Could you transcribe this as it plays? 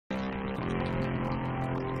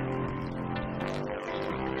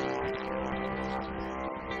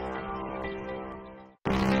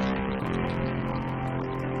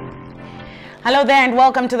Hello there and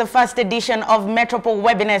welcome to the first edition of Metropole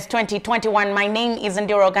Webinars 2021. My name is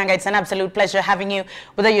Ndiro Ganga. It's an absolute pleasure having you,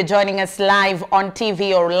 whether you're joining us live on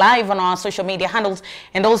TV or live on our social media handles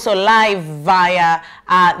and also live via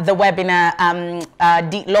the webinar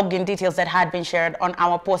login details that had been shared on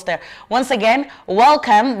our poster. Once again,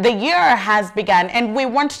 welcome. The year has begun and we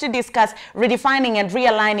want to discuss redefining and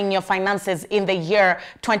realigning your finances in the year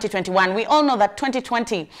 2021. We all know that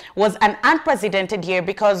 2020 was an unprecedented year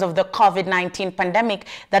because of the COVID-19 pandemic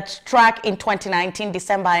that struck in 2019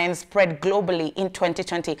 December and spread globally in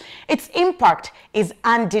 2020. Its impact is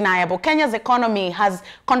undeniable. Kenya's economy has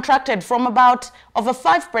contracted from about over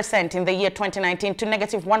 5% in the year 2019 to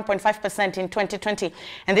negative 1.5% in 2020.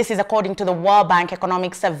 And this is according to the World Bank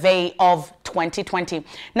Economic Survey of 2020.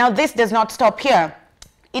 Now, this does not stop here.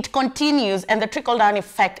 It continues, and the trickle-down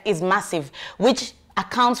effect is massive, which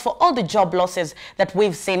accounts for all the job losses that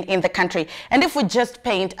we've seen in the country. And if we just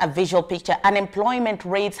paint a visual picture, unemployment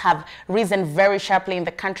rates have risen very sharply in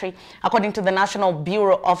the country. According to the National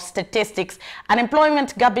Bureau of Statistics,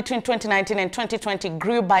 unemployment gap between 2019 and 2020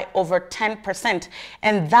 grew by over 10%.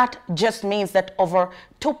 And that just means that over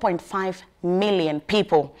 2.5 million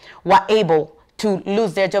people were able to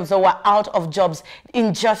lose their jobs or were out of jobs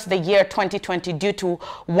in just the year 2020 due to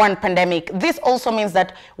one pandemic. This also means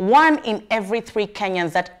that 1 in every 3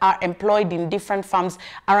 Kenyans that are employed in different firms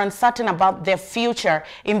are uncertain about their future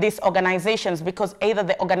in these organizations because either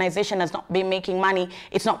the organization has not been making money,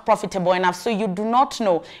 it's not profitable enough, so you do not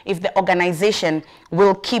know if the organization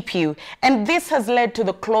will keep you. And this has led to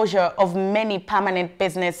the closure of many permanent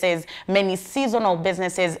businesses, many seasonal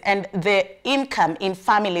businesses, and the income in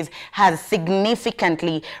families has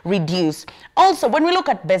significantly reduced. Also, when we look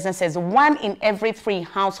at businesses, 1 in every 3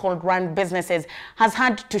 household-run businesses has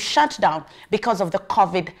had to shut down because of the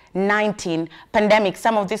COVID-19 pandemic.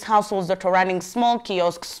 Some of these households that are running small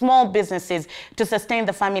kiosks, small businesses to sustain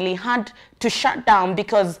the family had to shut down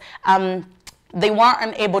because they weren't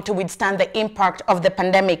unable to withstand the impact of the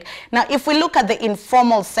pandemic. Now, if we look at the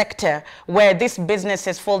informal sector where these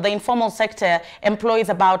businesses fall, the informal sector employs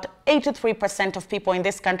about 83% of people in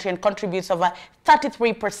this country and contributes over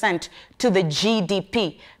 33% to the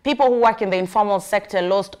GDP. People who work in the informal sector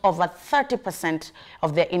lost over 30%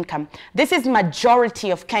 of their income. This is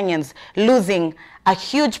majority of Kenyans losing a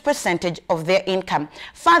huge percentage of their income.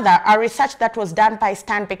 Further, a research that was done by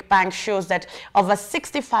Stanbic Bank shows that over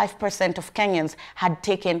 65% of Kenyans had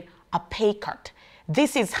taken a pay cut.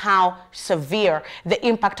 This is how severe the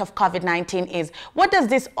impact of COVID-19 is. What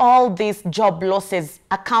does all these job losses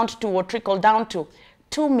account to or trickle down to?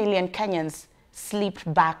 2 million Kenyans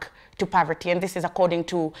slipped back to poverty, and this is according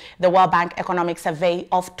to the World Bank Economic Survey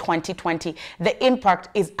of 2020. The impact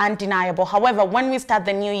is undeniable. However, when we start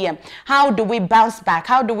the new year, how do we bounce back?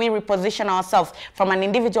 How do we reposition ourselves from an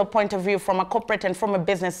individual point of view, from a corporate and from a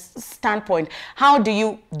business standpoint? How do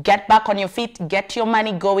you get back on your feet, get your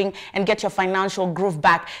money going, and get your financial groove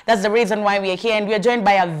back? That's the reason why we are here, and we are joined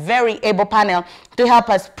by a very able panel to help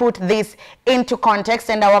us put this into context.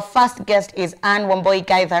 And our first guest is Anne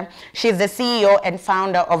Wambui-Gaither. She's the CEO and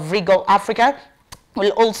founder of Regal Africa.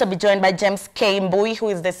 We'll also be joined by James K. Mbui, who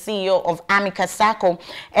is the CEO of Amica Sacco.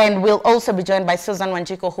 And we'll also be joined by Susan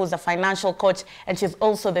Wanjiku, who's a financial coach, and she's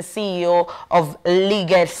also the CEO of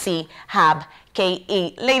Legacy Hub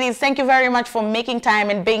KE. Ladies, thank you very much for making time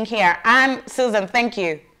and being here. And Susan, thank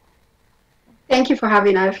you. Thank you for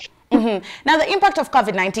having us. Now, the impact of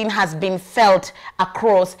COVID-19 has been felt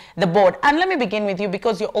across the board. And let me begin with you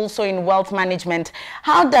because you're also in wealth management.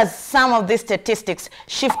 How does some of these statistics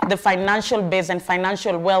shift the financial base and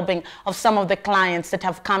financial well-being of some of the clients that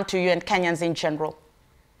have come to you and Kenyans in general?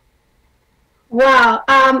 Well,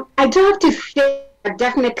 I do have to say that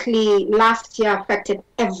definitely last year affected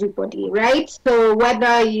everybody, right? So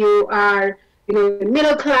whether you are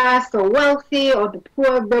middle class or wealthy or the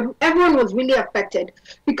poor, but everyone was really affected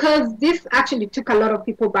because this actually took a lot of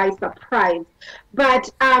people by surprise. But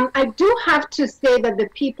I do have to say that the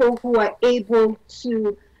people who are able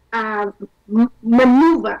to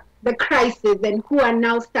maneuver the crisis and who are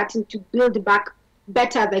now starting to build back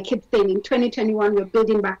better, as I keep saying, in 2021, we're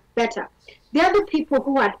building back better. They are the people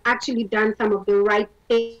who had actually done some of the right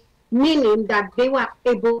things, meaning that they were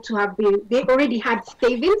able to they already had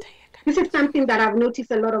savings. This is something that I've noticed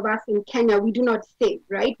a lot of us in Kenya, we do not save,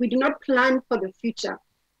 right? We do not plan for the future.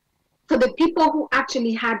 So the people who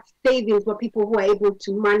actually had savings were people who are able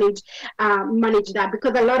to manage that,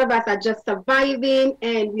 because a lot of us are just surviving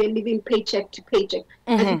and we are living paycheck to paycheck.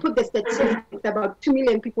 As you put the statistics, about 2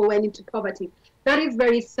 million people went into poverty. That is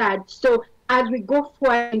very sad. So as we go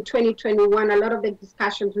forward in 2021, a lot of the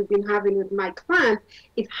discussions we've been having with my clients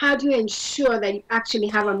is how do you ensure that you actually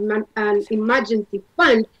have an emergency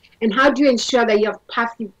fund, and how do you ensure that you have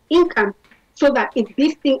passive income so that if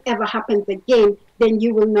this thing ever happens again, then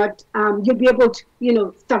you will not, you'll be able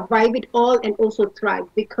to, survive it all and also thrive,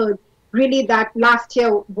 because really that last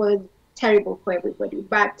year was terrible for everybody.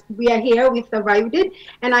 But we are here, we survived it,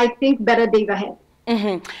 and I think better days ahead.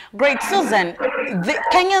 Great. Susan, the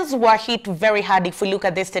Kenyans were hit very hard if we look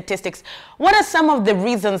at the statistics. What are some of the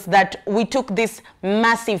reasons that we took this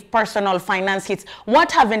massive personal finance hits?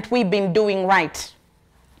 What haven't we been doing right?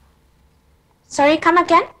 Sorry, come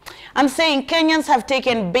again? I'm saying Kenyans have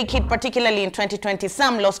taken big hit, particularly in 2020.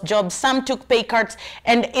 Some lost jobs, some took pay cuts,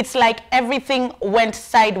 and it's like everything went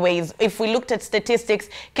sideways. If we looked at statistics,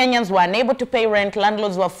 Kenyans were unable to pay rent,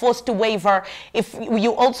 landlords were forced to waiver. If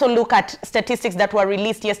you also look at statistics that were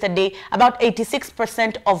released yesterday, about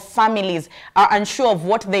 86% of families are unsure of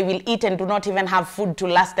what they will eat and do not even have food to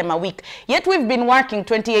last them a week. Yet we've been working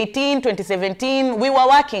 2018, 2017, we were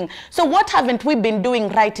working. So what haven't we been doing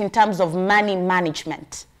right in terms of money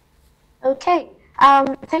management? Okay.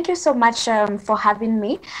 Thank you so much for having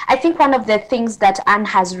me. I think one of the things that Anne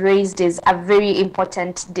has raised is a very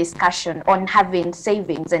important discussion on having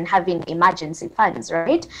savings and having emergency funds,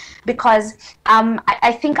 right? Because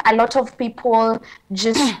I think a lot of people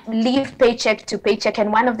just live paycheck to paycheck.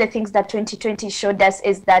 And one of the things that 2020 showed us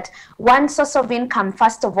is that one source of income,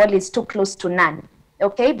 first of all, is too close to none.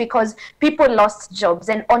 Okay, because people lost jobs.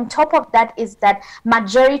 And on top of that is that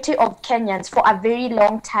majority of Kenyans for a very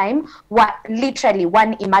long time were literally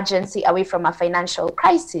one emergency away from a financial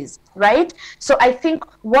crisis, right? So I think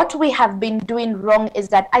what we have been doing wrong is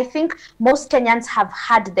that I think most Kenyans have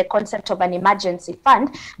had the concept of an emergency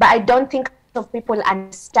fund, but I don't think of people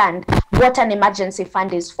understand what an emergency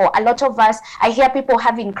fund is for. A lot of us, I hear people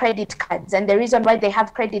having credit cards, and the reason why they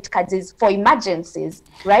have credit cards is for emergencies,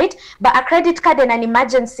 right? But a credit card and an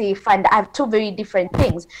emergency fund are two very different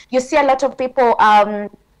things. You see a lot of people,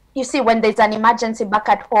 you see when there's an emergency back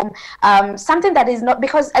at home, something that is not,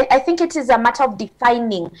 because I think it is a matter of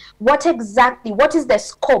defining what is the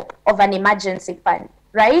scope of an emergency fund.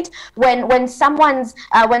 Right? When someone's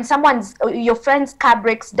your friend's car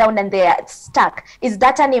breaks down and they are stuck, is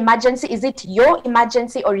that an emergency? Is it your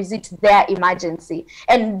emergency or is it their emergency?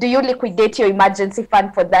 And do you liquidate your emergency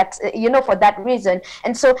fund for that, for that reason?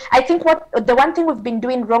 And so I think the one thing we've been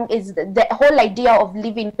doing wrong is the whole idea of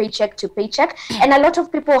living paycheck to paycheck. And a lot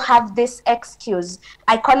of people have this excuse.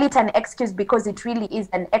 I call it an excuse because it really is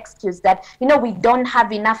an excuse that, we don't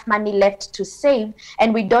have enough money left to save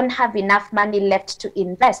and we don't have enough money left to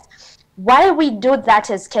invest. Why we do that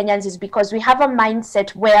as Kenyans is because we have a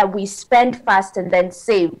mindset where we spend fast and then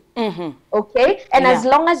save. Okay? And as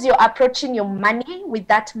long as you're approaching your money with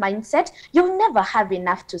that mindset, you'll never have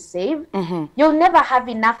enough to save. You'll never have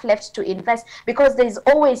enough left to invest because there's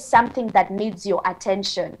always something that needs your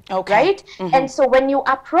attention. Okay. Right? And so when you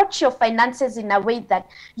approach your finances in a way that,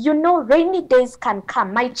 rainy days can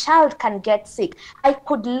come, my child can get sick, I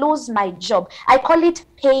could lose my job. I call it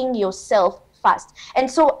paying yourself fast.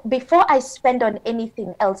 And so before I spend on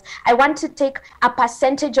anything else, I want to take a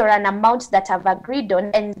percentage or an amount that I've agreed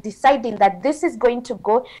on and deciding that this is going to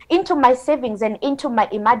go into my savings and into my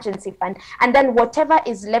emergency fund. And then whatever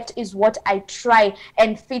is left is what I try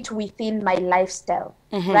and fit within my lifestyle.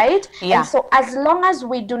 Right? Yeah. And so as long as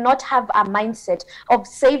we do not have a mindset of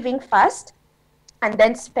saving first and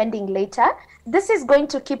then spending later, this is going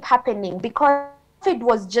to keep happening because it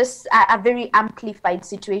was just a very amplified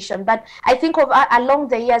situation. But I think along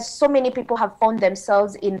the years, so many people have found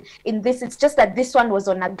themselves in this. It's just that this one was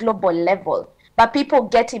on a global level. But people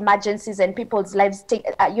get emergencies and people's lives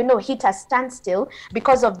hit a standstill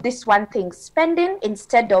because of this one thing, spending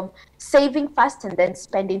instead of saving fast and then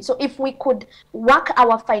spending. So if we could work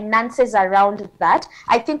our finances around that,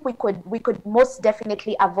 I think we could most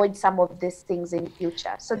definitely avoid some of these things in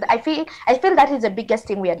future. So I feel that is the biggest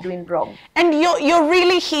thing we are doing wrong. And you're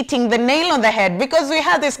really hitting the nail on the head, because we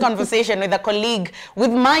had this conversation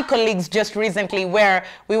with my colleagues just recently, where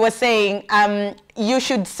we were saying you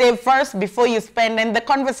should save first before you spend. And the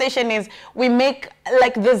conversation is, we make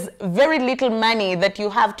there's very little money that you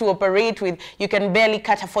have to operate with. You can barely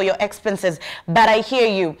cater for your expenses. But I hear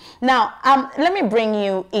you. Now, let me bring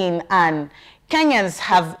you in, Anne. Kenyans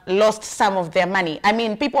have lost some of their money. I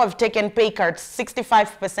mean, people have taken pay cuts,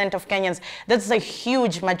 65% of Kenyans. That's a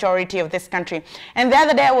huge majority of this country. And the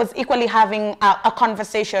other day I was equally having a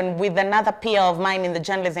conversation with another peer of mine in the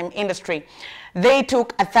journalism industry. they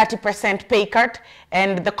took a 30% pay cut,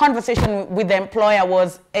 and the conversation with the employer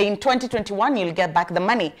was, in 2021, you'll get back the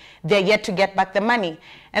money. They're yet to get back the money.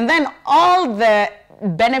 And then all the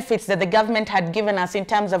benefits that the government had given us in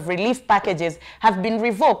terms of relief packages have been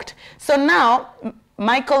revoked. So now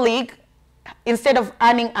my colleague, instead of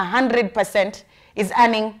earning 100%, is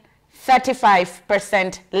earning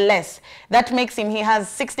 35% less. That makes him, he has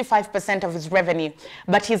 65% of his revenue,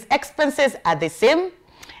 but his expenses are the same,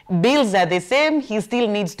 bills are the same, he still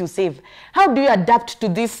needs to save. How do you adapt to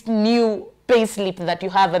this new pay slip that you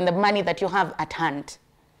have and the money that you have at hand?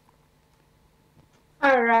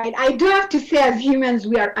 All right, I do have to say, as humans,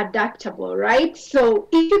 we are adaptable, right? So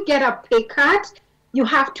if you get a pay cut, you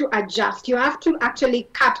have to adjust. You have to actually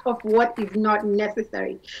cut off what is not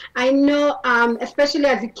necessary. I know, especially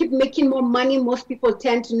as you keep making more money, most people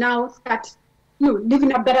tend to now start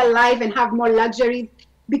living a better life and have more luxuries.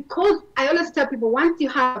 Because I always tell people, once you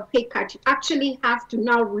have a pay cut, you actually have to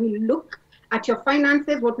now relook at your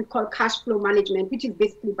finances, what we call cash flow management, which is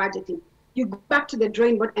basically budgeting. You go back to the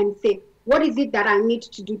drawing board and say, what is it that I need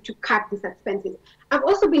to do to cut these expenses? I've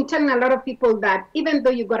also been telling a lot of people that even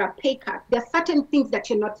though you got a pay cut, there are certain things that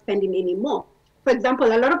you're not spending anymore. For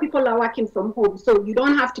example, a lot of people are working from home, so you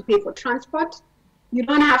don't have to pay for transport. You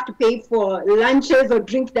don't have to pay for lunches or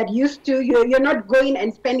drinks that you used to. You're not going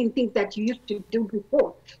and spending things that you used to do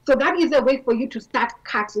before. So that is a way for you to start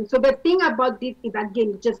cutting. So the thing about this is,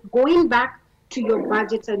 again, just going back to your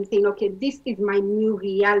budget and saying, okay, this is my new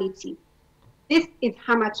reality. This is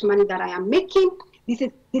how much money that I am making.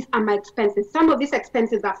 These are my expenses. Some of these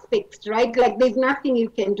expenses are fixed, right? Like there's nothing you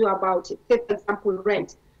can do about it. Say, for example,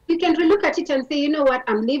 rent. You can relook at it and say, you know what,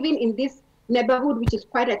 I'm living in this neighborhood, which is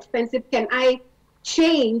quite expensive. Can I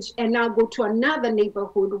change and now go to another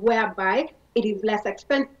neighborhood whereby it is less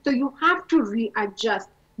expensive? So you have to readjust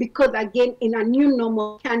because, again, in a new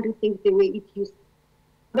normal, you can't do things the way it used to.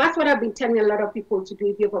 That's what I've been telling a lot of people to do.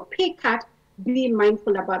 If you have a pay cut, be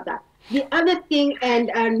mindful about that. The other thing, and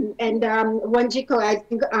Wanjiko, I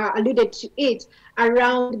think, alluded to it,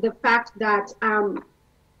 around the fact that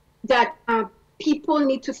people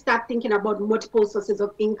need to start thinking about multiple sources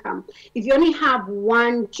of income. If you only have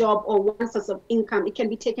one job or one source of income, it can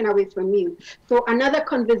be taken away from you. So another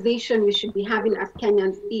conversation we should be having as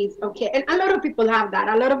Kenyans is, okay, and a lot of people have that.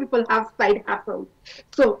 A lot of people have side hustles.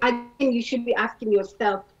 So again, you should be asking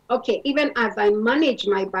yourself, okay, even as I manage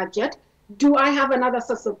my budget, do I have another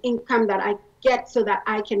source of income that I get so that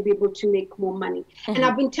I can be able to make more money? Mm-hmm. And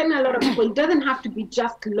I've been telling a lot of people, it doesn't have to be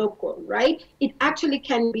just local, right? It actually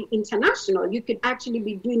can be international. You could actually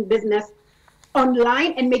be doing business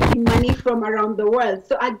online and making money from around the world.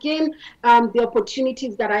 So again, the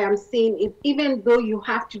opportunities that I am seeing is, even though you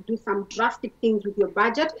have to do some drastic things with your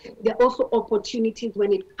budget, there are also opportunities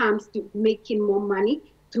when it comes to making more money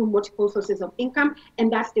through multiple sources of income, and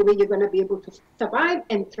that's the way you're going to be able to survive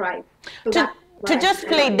and thrive. So to just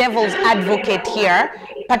play devil's advocate here,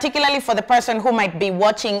 particularly for the person who might be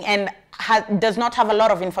watching and does not have a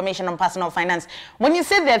lot of information on personal finance, when you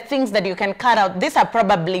say there are things that you can cut out, these are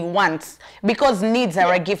probably wants because needs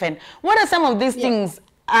are a given. What are some of these things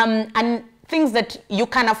and things that you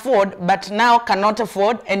can afford but now cannot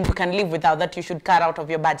afford and you can live without, that you should cut out of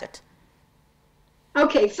your budget?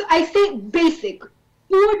 Okay, so I say basic.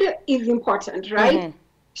 Food is important, right? Mm-hmm.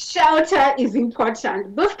 Shelter is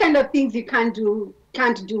important. Those kind of things you can't do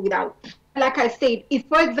without. Like I said, if,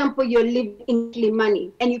 for example, you're living in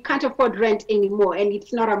Kilimani and you can't afford rent anymore and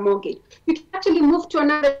it's not a mortgage, you can actually move to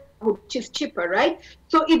another which is cheaper, right?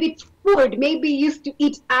 So if it's food, maybe you used to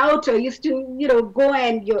eat out or used to, go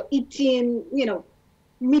and you're eating,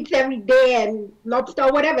 meat every day and lobster,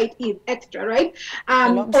 whatever it is, extra, right?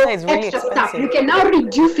 Lobster is really extra expensive. Stuff. You can now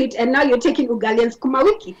reduce it, and now you're taking ugali and sukuma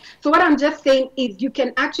wiki. So what I'm just saying is, you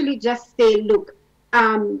can actually just say, look,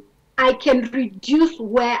 I can reduce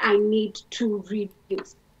where I need to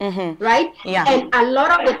reduce, right? Yeah. And a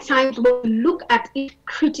lot of the times when we look at it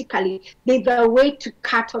critically, there's a way to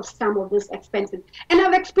cut off some of those expenses. And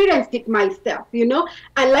I've experienced it myself,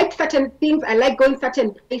 I like certain things, I like going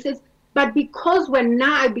certain places, but because when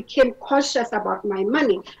now I became cautious about my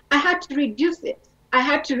money, I had to reduce it. I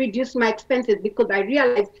had to reduce my expenses because I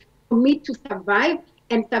realized for me to survive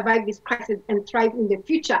this crisis and thrive in the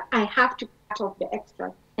future, I have to cut off the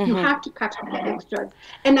extras. You have to cut off the extras.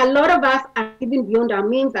 And a lot of us are living beyond our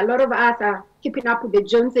means. A lot of us are keeping up with the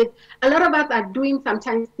Joneses. A lot of us are doing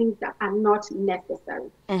sometimes things that are not necessary.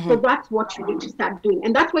 So that's what you need to start doing.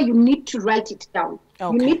 And that's why you need to write it down.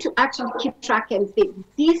 Okay. You need to actually keep track and say,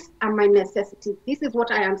 these are my necessities. This is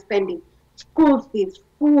what I am spending. School fees,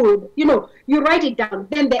 food, you write it down.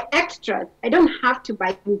 Then the extras, I don't have to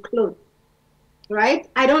buy new clothes. right?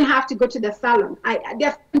 I don't have to go to the salon. There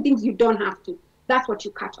are some things you don't have to. That's what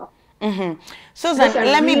you cut off. Susan,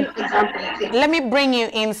 let me bring you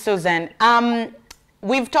in, Susan.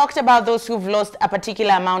 We've talked about those who've lost a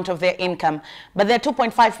particular amount of their income, but there are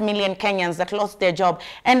 2.5 million Kenyans that lost their job.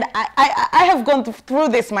 And I have gone through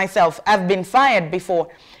this myself. I've been fired before.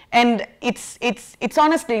 And it's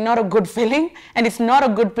honestly not a good feeling, and it's not a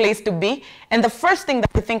good place to be. And the first thing that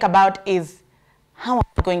you think about is, how am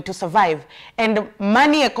I going to survive? And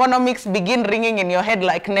money economics begin ringing in your head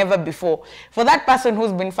like never before. For that person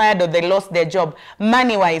who's been fired or they lost their job,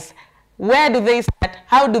 money-wise, where do they start?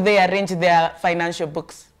 How do they arrange their financial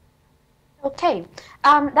books? Okay,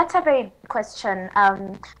 that's a very good question.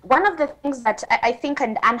 One of the things that I think,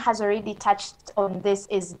 and Anne has already touched on this,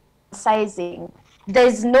 is sizing.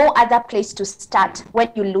 There's no other place to start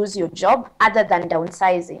when you lose your job other than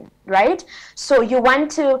downsizing, right? So you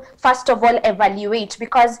want to, first of all, evaluate,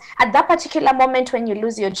 because at that particular moment when you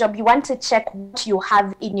lose your job, you want to check what you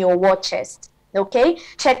have in your war chest. Okay,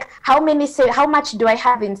 check how much do I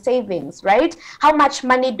have in savings, right? How much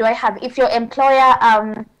money do I have? If your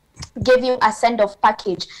employer gave you a send-off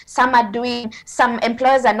package, some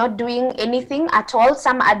employers are not doing anything at all,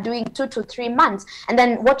 some are doing 2 to 3 months, and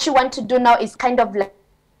then what you want to do now is kind of like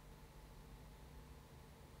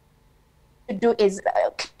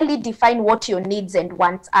clearly define what your needs and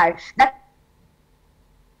wants are. That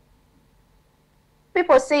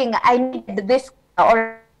people saying, I need this,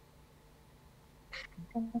 or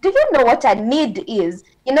do you know what a need is?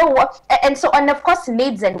 You know what? And so on, of course,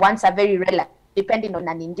 needs and wants are very relative, depending on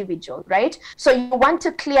an individual, right? So you want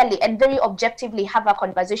to clearly and very objectively have a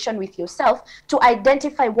conversation with yourself to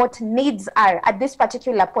identify what needs are at this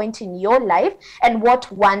particular point in your life and what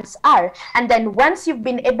wants are. And then once you've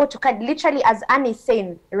been able to literally, as Anne is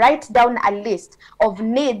saying, write down a list of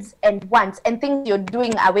needs and wants and things you're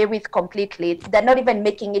doing away with completely. They're not even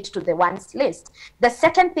making it to the wants list. The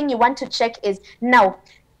second thing you want to check is, now,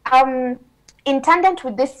 in tandem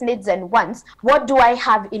with these needs and wants, what do I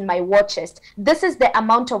have in my war chest? This is the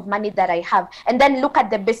amount of money that I have. And then look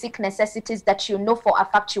at the basic necessities that you know for a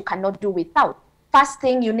fact you cannot do without. First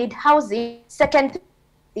thing, you need housing. Second thing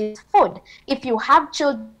is food. If you have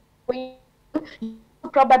children, you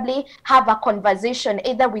probably have a conversation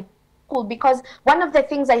either with school, because one of the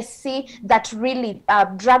things I see that really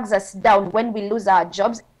drags us down when we lose our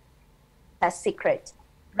jobs is a secret,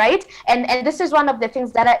 right? And this is one of the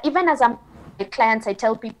things that even as I'm clients, I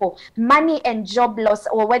tell people, money and job loss,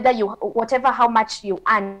 or whether you, whatever, how much you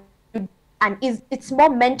earn, and it's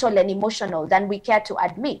more mental and emotional than we care to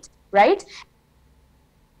admit, right?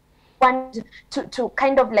 Want to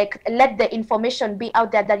kind of like let the information be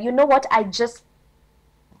out there that, you know what, I just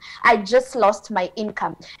lost my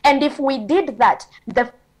income. And if we did that,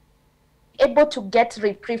 able to get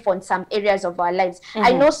reprieve on some areas of our lives.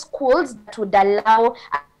 I know schools that would allow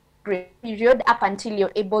period up until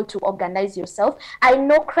you're able to organize yourself. I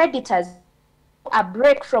know creditors a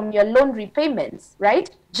break from your loan repayments, right?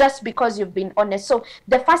 Just because you've been honest. So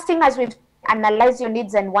the first thing, as we've analyzed your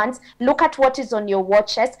needs and wants, look at what is on your war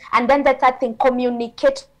chest, and then the third thing,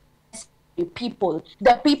 communicate to people,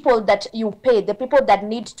 the people that you pay, the people that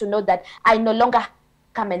need to know that I no longer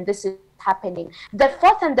come and this is happening. The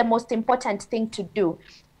fourth and the most important thing to do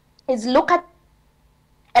is look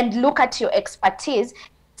at your expertise,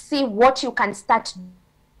 see what you can start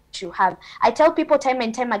you have. I tell people time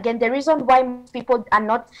and time again, the reason why most people are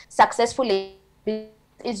not successful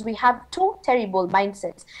is we have two terrible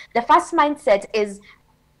mindsets. The first mindset is,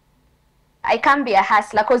 I can't be a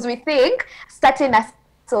hustler, because we think starting a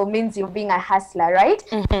hustle means you're being a hustler, right?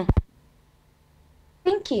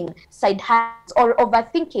 Thinking side hustles or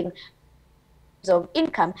overthinking of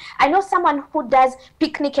income. I know someone who does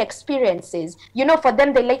picnic experiences. You know, for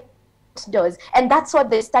them, they like doors, and that's what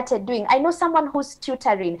they started doing. I know someone who's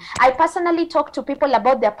tutoring. I personally talk to people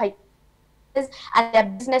about their businesses and their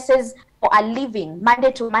businesses for a living,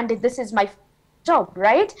 Monday to Monday. This is my job,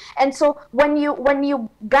 right? And so when you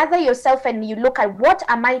gather yourself and you look at what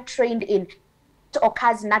am I trained in, it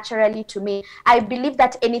occurs naturally to me. I believe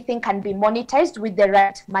that anything can be monetized with the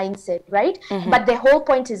right mindset, right? But the whole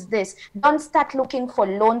point is this: don't start looking for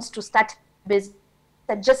loans to start business.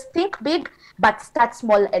 Just think big, but start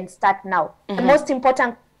small and start now. The most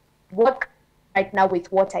important, work right now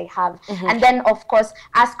with what I have. And then, of course,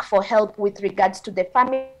 ask for help with regards to the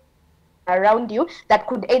family around you that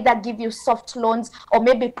could either give you soft loans or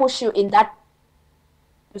maybe push you in that.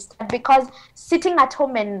 Because sitting at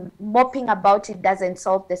home and moping about it doesn't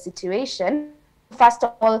solve the situation. First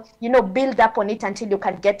of all, you know, build up on it until you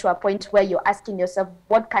can get to a point where you're asking yourself,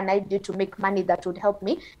 what can I do to make money that would help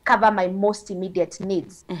me cover my most immediate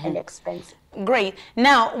needs and expenses? Great.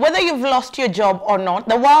 Now, whether you've lost your job or not,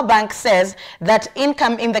 the World Bank says that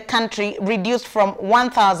income in the country reduced from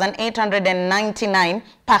 1,899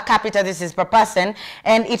 per capita, this is per person,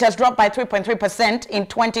 and it has dropped by 3.3% in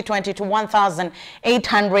 2020 to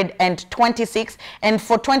 1,826. And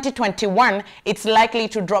for 2021, it's likely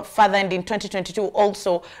to drop further, and in 2022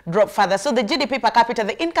 also drop further. So the GDP per capita,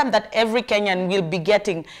 the income that every Kenyan will be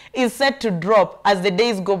getting, is set to drop as the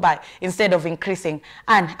days go by instead of increasing.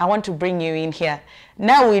 And I want to bring you in here.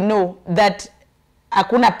 Now we know that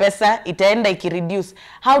hakuna pesa itaenda ikireduce.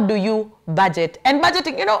 How do you budget? And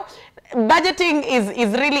budgeting, you know, budgeting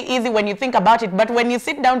is really easy when you think about it, but when you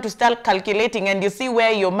sit down to start calculating and you see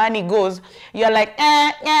where your money goes, you're like,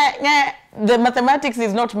 the mathematics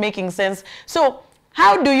is not making sense. So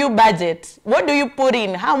how do you budget? What do you put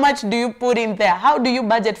in? How much do you put in there? How do you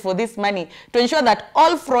budget for this money to ensure that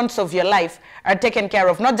all fronts of your life are taken care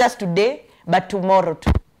of, not just today, but tomorrow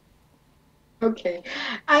too? Okay.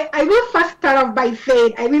 I will first start off by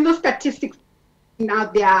saying, I mean, those statistics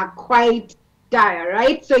out there are quite dire,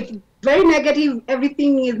 right? So it's very negative.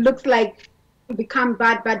 Everything looks like it become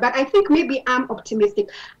bad. But I think maybe I'm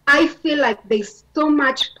optimistic. I feel like there's so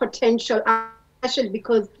much potential, especially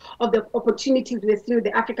because of the opportunities we're seeing with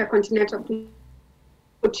the Africa continental,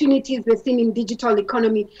 opportunities we're seeing in digital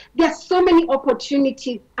economy. There's so many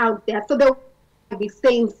opportunities out there. So they'll be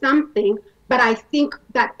saying something, but I think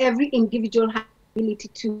that every individual has the ability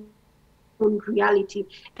to own reality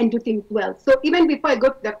and do things well. So even before I go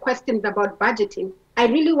to the questions about budgeting, I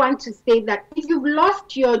really want to say that if you've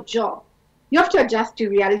lost your job, you have to adjust to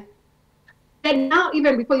reality. And now,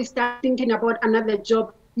 even before you start thinking about another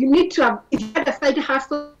job, you need to have, if you had a side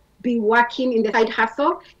hustle, be working in the side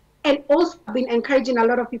hustle. And also been encouraging a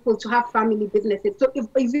lot of people to have family businesses. So if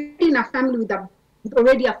you're in a family with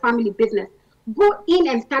already a family business, go in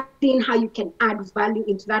and start seeing how you can add value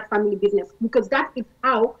into that family business, because that is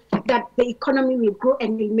how that the economy will grow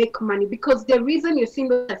and will make money. Because the reason you're seeing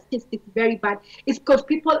the statistics very bad is because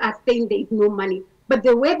people are saying there is no money. But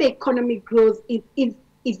the way the economy grows is if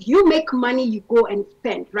you make money, you go and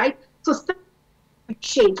spend, right? So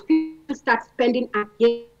change. People start spending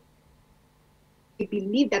again. We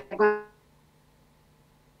believe that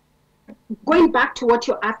going back to what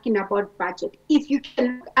you're asking about budget, if you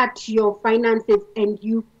can look at your finances and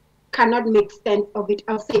you cannot make sense of it,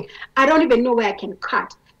 I'll say, I don't even know where I can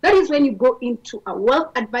cut. That is when you go into a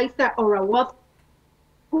wealth advisor or a wealth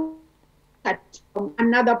from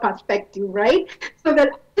another perspective, right? So that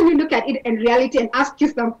when you look at it in reality and ask you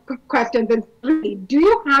some quick questions, and really, do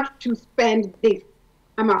you have to spend this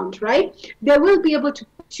amount, right? They will be able to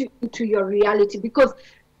put you into your reality, because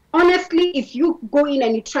honestly, if you go in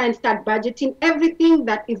and you try and start budgeting, everything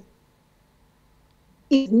that is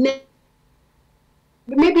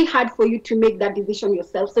maybe hard for you to make that decision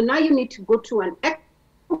yourself. So now you need to go to an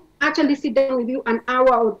expert, actually sit down with you an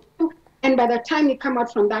hour or two, and by the time you come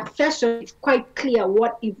out from that session, it's quite clear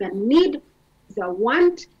what is a need, is a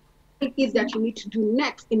want, it is that you need to do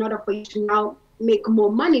next in order for you to now make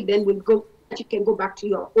more money. Then you can go back to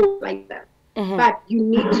your old like that. Mm-hmm. But you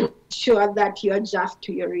need to ensure that you adjust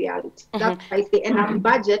to your reality. Mm-hmm. That's why I say, and our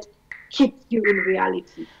budget keeps you in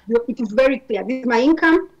reality. It is very clear. This is my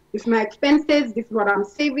income, this is my expenses, this is what I'm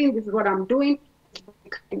saving, this is what I'm doing.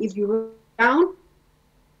 And if you write down,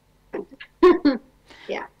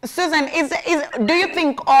 yeah. Susan, do you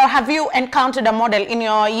think, or have you encountered a model in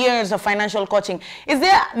your years of financial coaching? Is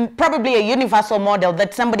there probably a universal model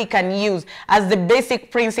that somebody can use as the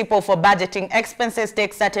basic principle for budgeting? Expenses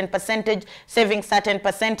take certain percentage, saving certain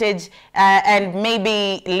percentage, and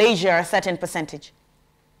maybe leisure a certain percentage?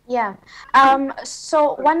 Yeah.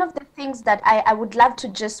 So one of the things that I would love to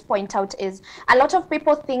just point out is a lot of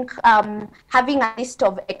people think having a list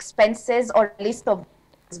of expenses or a list of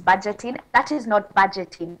budgeting, that is not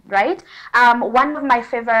budgeting, right? One of my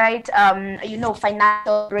favorite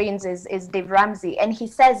financial brains is Dave Ramsey, and he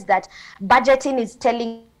says that budgeting is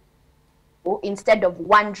telling you instead of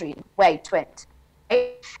wondering where it went,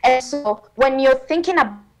 right? And so when you're thinking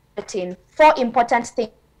about budgeting, 4 important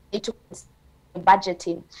things you need to consider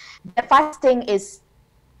budgeting. The first thing is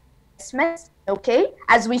investments. Okay,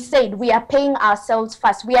 as we said, we are paying ourselves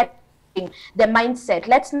first. We are the mindset.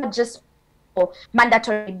 Let's not just for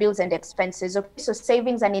mandatory bills and expenses. Okay, so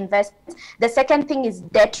savings and investments. The second thing is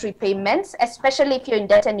debt repayments, especially if you're in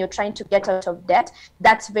debt and you're trying to get out of debt.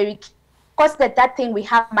 That's very key. Of course, that thing we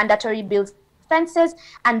have mandatory bills, expenses,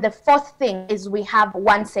 and the fourth thing is we have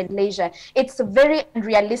wants and leisure. It's very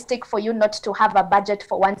unrealistic for you not to have a budget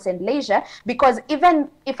for wants and leisure, because even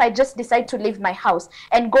if I just decide to leave my house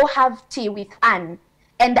and go have tea with Anne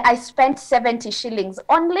and I spent 70 shillings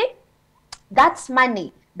only, that's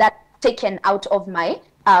money that taken out of my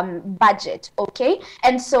budget. Okay,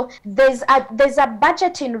 and so there's a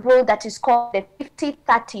budgeting rule that is called the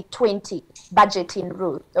 50-30-20 budgeting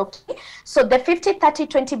rule. Okay, so the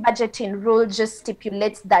 50-30-20 budgeting rule just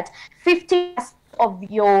stipulates that 50% of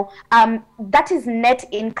your that is net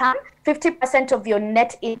income, 50% of your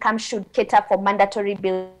net income should cater for mandatory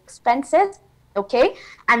bill expenses. Okay,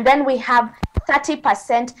 and then we have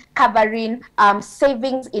 30% covering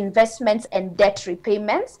savings, investments, and debt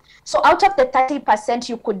repayments. So out of the 30%,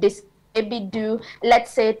 you could maybe do,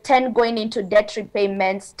 let's say, 10 going into debt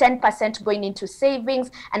repayments, 10% going into savings,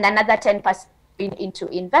 and another 10% into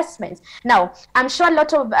investments. Now, I'm sure a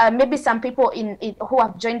lot of maybe some people who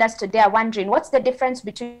have joined us today are wondering, what's the difference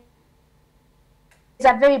between? It's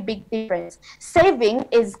a very big difference. Saving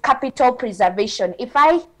is capital preservation. If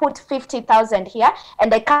I put 50,000 here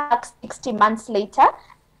and I come back 6 months later,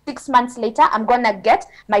 I'm gonna get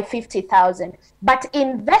my 50,000. But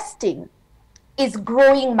investing is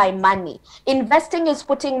growing my money. Investing is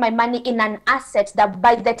putting my money in an asset that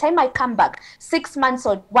by the time I come back 6 months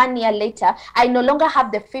or 1 year later, I no longer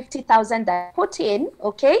have the 50,000 that I put in.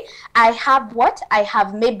 Okay, I have what? I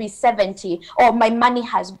have maybe 70, or my money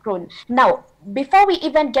has grown. Now, before we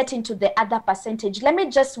even get into the other percentage, let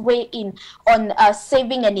me just weigh in on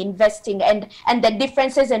saving and investing and the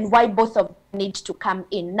differences and why both of them need to come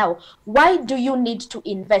in. Now, why do you need to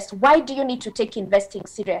invest? Why do you need to take investing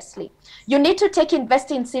seriously? You need to take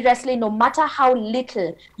investing seriously no matter how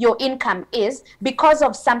little your income is, because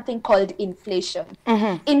of something called inflation.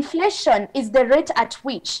 Inflation is the rate at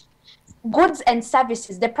which goods and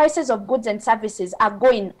services, the prices of goods and services are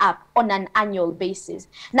going up on an annual basis.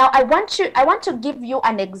 Now, I want to give you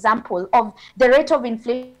an example of the rate of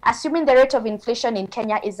inflation, assuming the rate of inflation in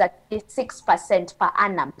Kenya is at 6% per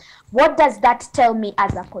annum. What does that tell me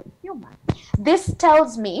as a consumer? This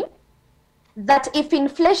tells me that if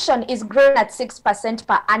inflation is growing at 6%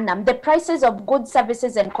 per annum, the prices of goods,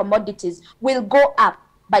 services, and commodities will go up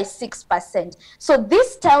by 6%. So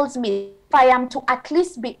this tells me if I am to at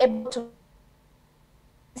least be able to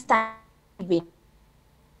start living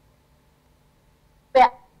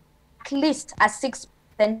at least a 6%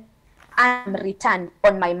 return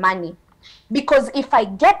on my money. Because if I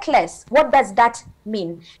get less, what does that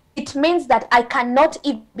mean? It means that I cannot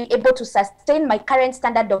even be able to sustain my current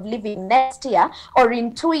standard of living next year or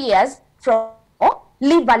in 2 years from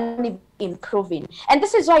live and improving. And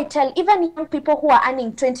this is why I tell even young people who are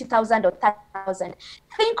earning 20,000 or 30,000,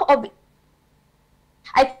 think of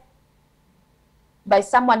by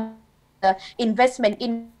someone investment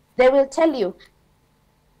in, they will tell you,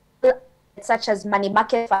 such as money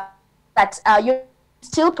market, that you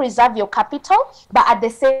still preserve your capital, but at the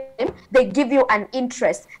same time, they give you an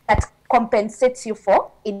interest that compensates you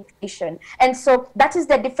for inflation. And so that is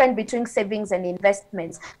the difference between savings and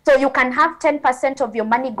investments. So you can have 10% of your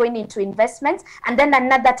money going into investments and then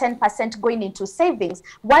another 10% going into savings.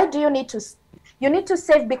 Why do you need to save? You need to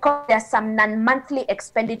save because there are some non-monthly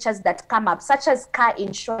expenditures that come up, such as car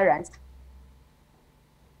insurance.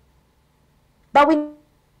 But we need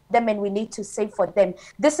them and we need to save for them.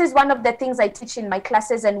 This is one of the things I teach in my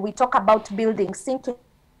classes, and we talk about building sinking.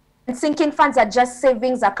 And sinking funds are just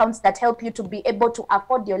savings accounts that help you to be able to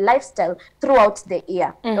afford your lifestyle throughout the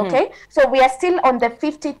year. Okay, so we are still on the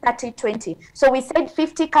 50-30-20. So we said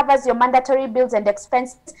 50 covers your mandatory bills and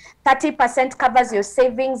expenses, 30% covers your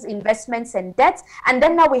savings, investments, and debts, and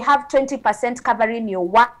then now we have 20% covering your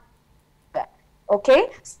work. Okay,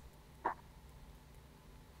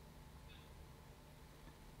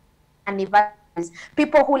 anniversaries,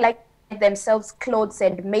 people who like themselves clothes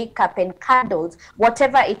and makeup and candles,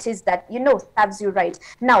 whatever it is that serves you right.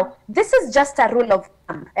 Now, this is just a rule of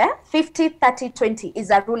thumb. 50-30-20 is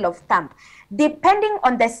a rule of thumb. Depending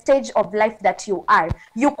on the stage of life that you are,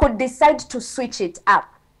 you could decide to switch it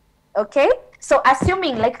up. Okay, so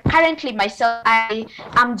assuming, like currently myself, I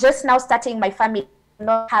am just now starting my family,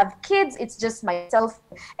 not have kids, it's just myself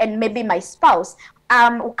and maybe my spouse.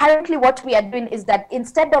 Currently what we are doing is that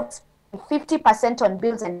instead of 50% on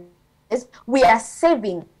bills and we are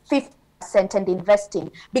saving 50% and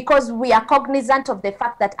investing, because we are cognizant of the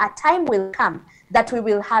fact that a time will come that we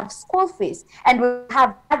will have school fees and we will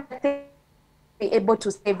have to be able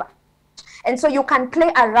to save. And so you can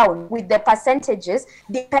play around with the percentages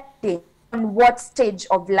depending on what stage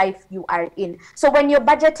of life you are in. So when you're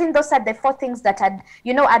budgeting, those are the 4 things that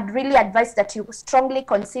I'd really advise that you strongly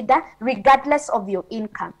consider regardless of your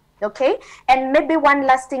income. Okay, and maybe one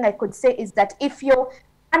last thing I could say is that if your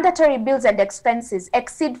mandatory bills and expenses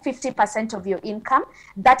exceed 50% of your income,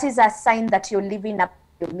 that is a sign that you're living up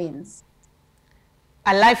to your means.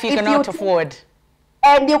 A life you cannot afford.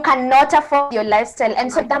 and you cannot afford your lifestyle,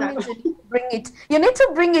 and so that means you need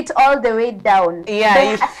to bring it all the way down.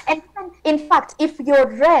 And in fact, if your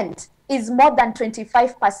rent is more than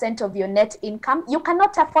 25% of your net income, you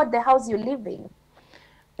cannot afford the house you're living.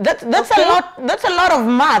 That's okay. That's a lot of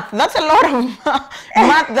math. That's a lot of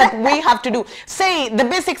math that we have to do. Say the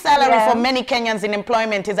basic salary for many Kenyans in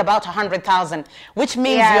employment is about 100,000, which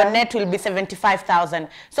means your net will be 75,000.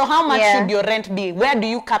 So how much should your rent be? Where do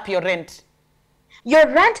you cap your rent? Your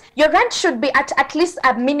rent should be at least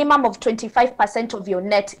a minimum of 25% of your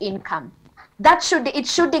net income. It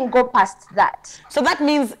shouldn't go past that. So that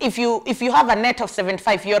means if you have a net of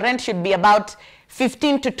 75, your rent should be about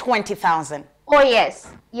 15 to 20,000. Oh yes,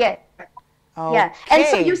 yeah, okay. Yeah. And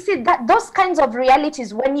so you see that those kinds of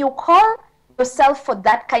realities, when you call yourself for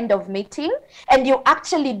that kind of meeting and you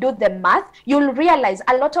actually do the math, you'll realize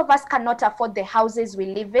a lot of us cannot afford the houses we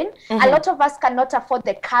live in. A lot of us cannot afford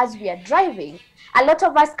the cars we are driving. A lot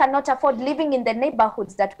of us cannot afford living in the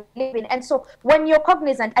neighborhoods that we live in. And so when you're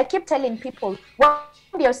cognizant, I keep telling people,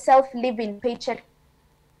 when yourself living paycheck,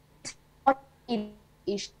 it's not an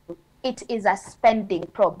issue. It is a spending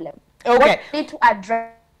problem. Okay. We need to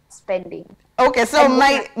address spending. Okay, so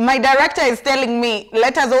my director is telling me,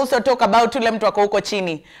 let us also talk about tule mtu wako huko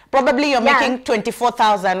chini. Probably you're making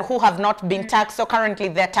 24,000 who have not been taxed, so currently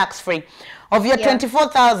they're tax-free. Of your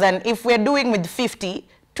 24,000, if we're doing with 50,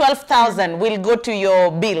 12,000 will go to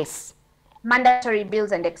your bills. Mandatory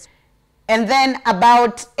bills and expenses. And then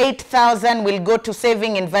about 8,000 will go to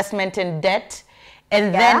saving, investment, and debt.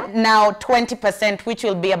 And then now 20%, which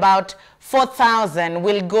will be about 4,000,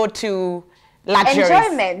 will go to luxuries.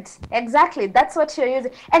 Enjoyment, exactly. That's what you're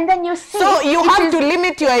using. And then you see. So you have to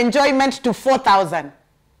limit your enjoyment to 4,000.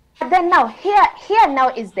 But then now, here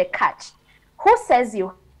now is the catch. Who says you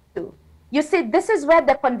have to? You see, this is where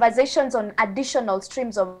the conversations on additional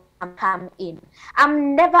streams of income come in.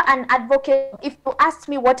 I'm never an advocate. If you asked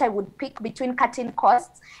me what I would pick between cutting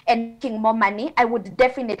costs and making more money, I would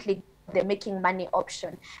definitely the making money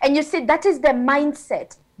option. And you see, that is the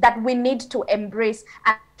mindset that we need to embrace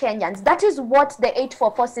as Kenyans. That is what the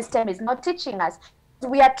 844 system is not teaching us.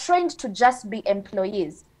 We are trained to just be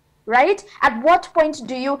employees, right? At what point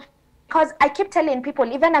do you, because I keep telling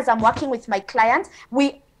people, even as I'm working with my clients,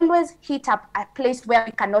 we always hit up a place where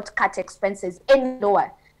we cannot cut expenses any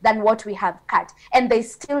lower than what we have cut, and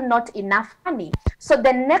there's still not enough money. So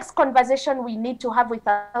the next conversation we need to have with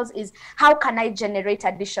ourselves is, how can I generate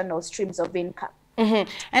additional streams of income?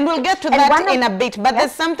 And we'll get to that in a bit, but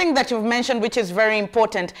there's something that you've mentioned which is very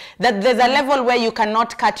important, that there's a level where you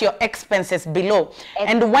cannot cut your expenses below.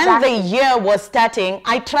 And when the year was starting,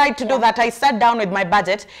 I tried to do that. I sat down with my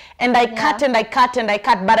budget and I cut and I cut and I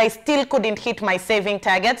cut, but I still couldn't hit my saving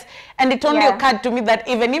targets. And it only occurred to me that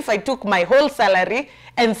even if I took my whole salary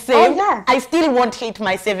and saved, I still won't hit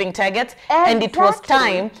my saving targets. And it was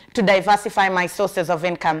time to diversify my sources of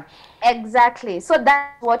income. Exactly. So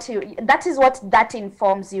that is what that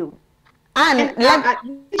informs you. And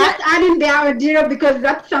just add in there, Adira, because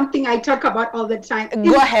that's something I talk about all the time.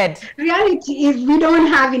 Go ahead. Reality is we don't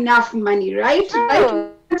have enough money, right?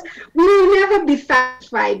 Right? We will never be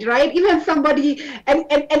satisfied, right? Even somebody, and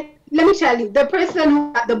let me tell you, the person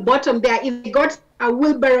who at the bottom there, if they got a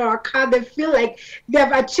wheelbarrow or a car, they feel like they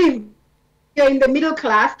have achieved. You're in the middle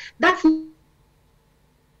class. That's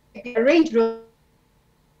a Range Rover.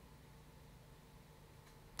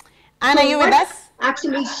 Anna, are you with us?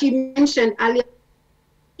 Actually, she mentioned earlier,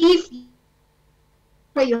 if you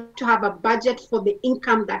have to have a budget for the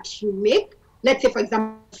income that you make, let's say, for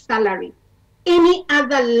example, salary, any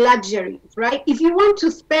other luxuries, right? If you want to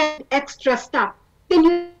spend extra stuff, then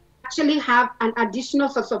you actually have an additional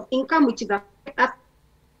source of income, which is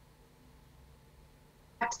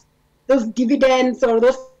those dividends or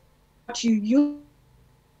those what you use.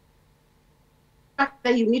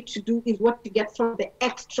 That you need to do is what you get from the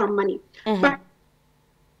extra money. But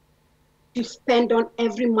you spend on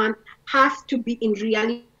every month has to be in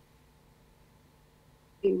reality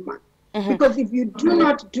month. Because if you do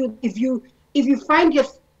not do, if you find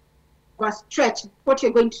yourself stretched, what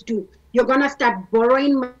you're going to do, you're going to start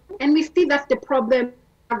borrowing money. And we see that's the problem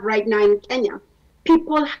right now in Kenya.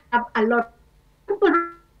 People have a lot of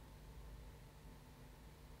people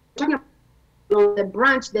talking about the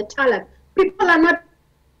branch, the talent. People are not.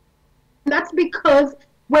 That's because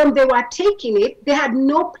when they were taking it, they had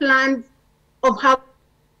no plans of how.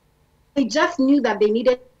 They just knew that they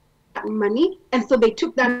needed that money, and so they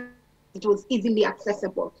took that. It was easily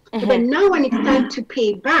accessible. But then now, when it's time to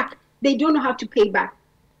pay back, they don't know how to pay back.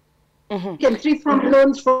 You can treat from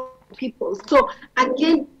loans from people. So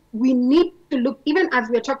again, we need to look, even as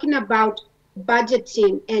we're talking about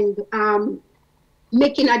budgeting and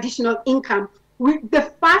making additional income.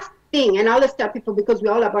 The first thing, and I always tell people because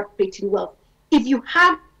we're all about creating wealth, if you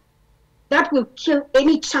have, that will kill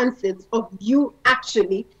any chances of you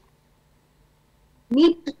actually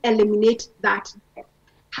need to eliminate that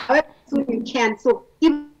however soon you can. So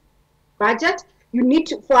if budget, you need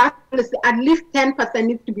to, for us, at least 10%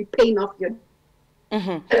 needs to be paying off your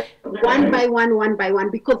one by one,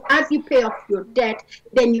 because as you pay off your debt,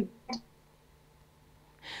 then you.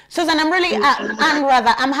 Susan, I'm really,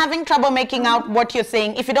 I'm having trouble making out what you're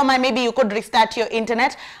saying. If you don't mind, maybe you could restart your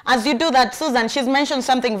internet. As you do that, Susan, she's mentioned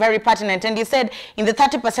something very pertinent. And you said in the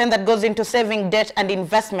 30% that goes into saving, debt, and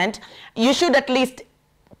investment, you should at least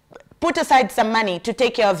put aside some money to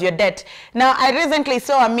take care of your debt. Now, I recently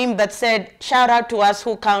saw a meme that said, shout out to us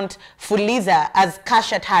who count Fuliza as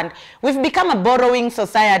cash at hand. We've become a borrowing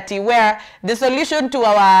society where the solution to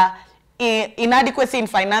our inadequacy in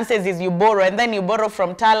finances is you borrow, and then you borrow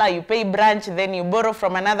from Tala, you pay branch, then you borrow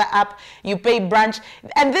from another app, you pay branch.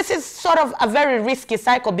 And this is sort of a very risky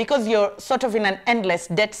cycle because you're sort of in an endless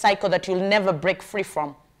debt cycle that you'll never break free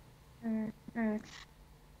from.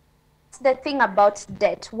 The thing about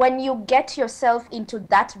debt, when you get yourself into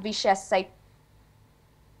that vicious cycle,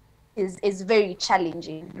 is very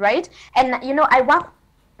challenging, right? And you know, I work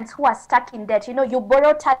with who are stuck in debt. You know, you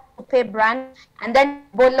borrow to pay branch, and then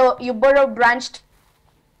you borrow branch,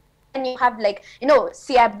 and you have, like, you know,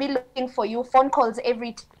 CRB looking for you, phone calls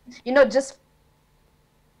every time, you know, just.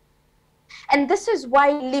 And this is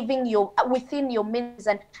why living within your means,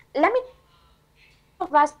 and let me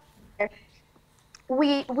of us.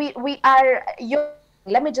 We are,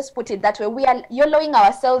 let me just put it that way, we are YOLOing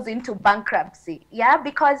ourselves into bankruptcy, yeah,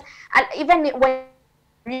 because even when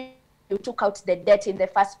you took out the debt in the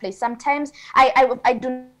first place, sometimes I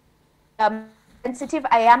do sensitive.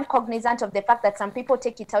 I am cognizant of the fact that some people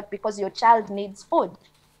take it out because your child needs food,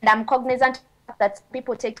 and I'm cognizant that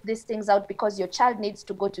people take these things out because your child needs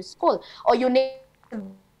to go to school, or you need,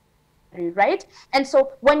 right? And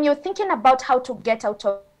so when you're thinking about how to get out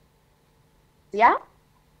of, yeah,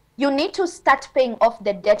 you need to start paying off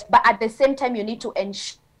the debt, but at the same time you need to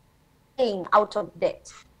ensure paying out of debt,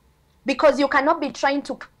 because you cannot be trying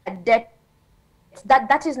to pay debt.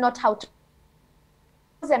 That is not how to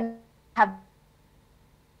have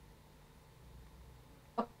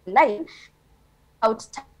line out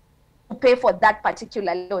to pay for that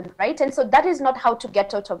particular loan, right? And so that is not how to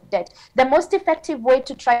get out of debt. The most effective way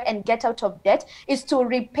to try and get out of debt is to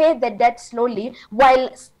repay the debt slowly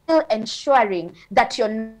while still ensuring that you're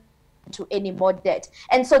not into any more debt.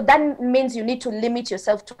 And so that means you need to limit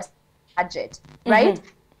yourself to a budget, right?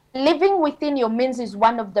 Living within your means is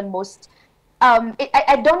one of the most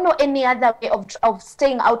I don't know any other way of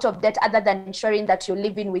staying out of debt other than ensuring that you're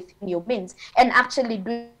living within your means and actually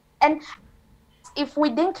doing. And if we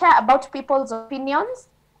didn't care about people's opinions,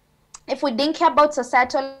 if we didn't care about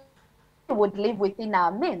societal, we would live within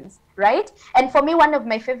our means, right? And for me, one of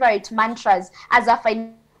my favorite mantras as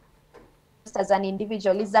an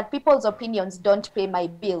individual is that people's opinions don't pay my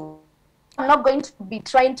bill. I'm not going to be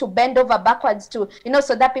trying to bend over backwards to, you know,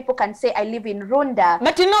 so that people can say I live in Runda.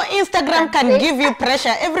 But you know, Instagram can give you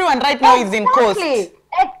pressure. Everyone right now is in coast.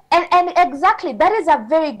 And exactly, that is a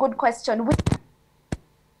very good question.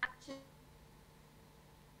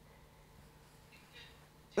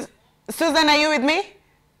 Susan, are you with me?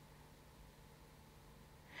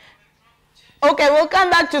 Okay, we'll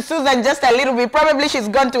come back to Susan just a little bit. Probably she's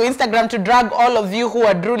gone to Instagram to drag all of you who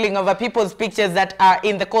are drooling over people's pictures that are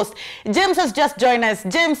in the coast. James has just joined us.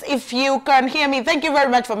 James, if you can hear me, thank you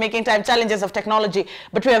very much for making time. Challenges of technology,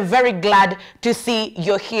 but we are very glad to see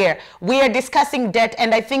you're here. We are discussing debt,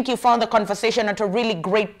 and I think you found the conversation at a really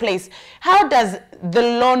great place. How does the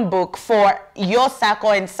loan book for your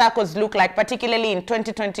circle and circles look like, particularly in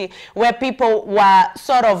 2020, where people were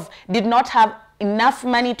did not have enough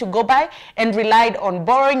money to go by and relied on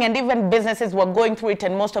borrowing, and even businesses were going through it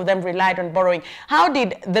and most of them relied on borrowing? How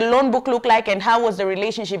did the loan book look like, and how was the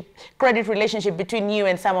credit relationship between you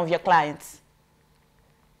and some of your clients?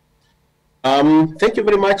 Thank you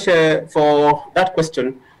very much for that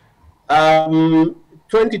question.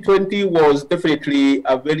 2020 was definitely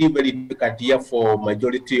a very, very difficult year for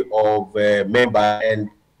majority of members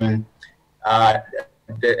and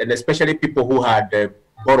especially people who had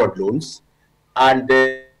borrowed loans. And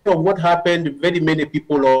what happened, very many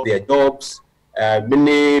people lost their jobs,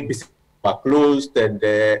 many businesses were closed, and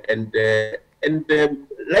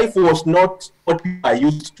life was not what people are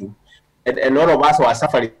used to. And a lot of us were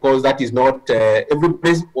suffering because that is not,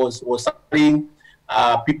 everybody was suffering.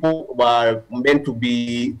 People were meant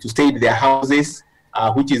to stay in their houses,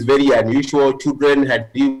 which is very unusual. Children had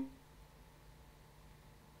and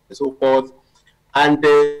so forth. And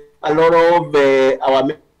a lot of our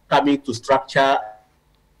members coming to structure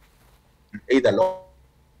either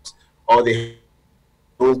loans or they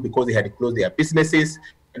loans because they had closed their businesses,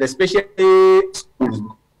 and especially schools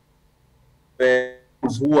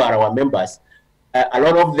who are our members. A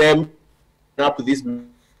lot of them up to this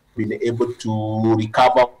been able to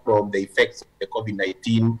recover from the effects of the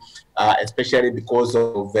COVID-19, especially because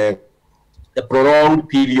of the prolonged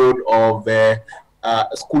period of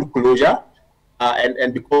school closure,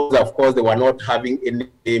 and because, of course, they were not having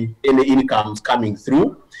any incomes coming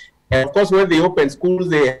through. And of course, when they opened schools,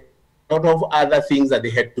 they had a lot of other things that they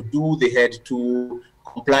had to do. They had to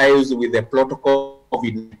comply with the protocol of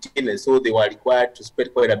COVID-19, and so they were required to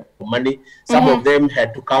spend quite a bit of money. Some of them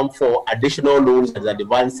had to come for additional loans as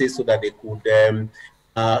advances so that they could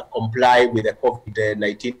comply with the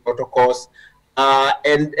COVID-19 protocols.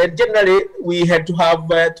 And generally, we had to have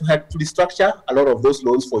to restructure a lot of those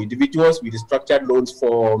loans for individuals. We restructured loans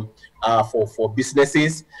for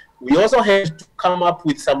businesses. We also had to come up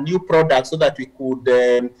with some new products so that we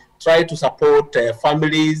could try to support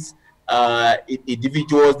families,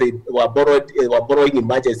 individuals. They were borrowing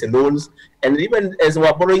emergency loans, and even as we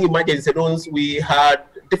were borrowing emergency loans, we had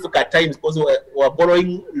difficult times because we were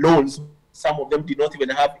borrowing loans. Some of them did not even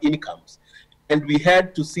have incomes. And we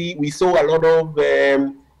had to see, we saw a lot of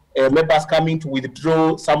members coming to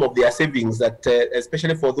withdraw some of their savings, that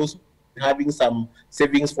especially for those having some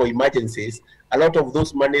savings for emergencies, a lot of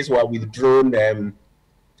those monies were withdrawn in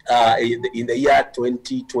the year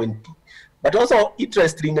 2020. But also,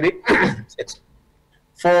 interestingly,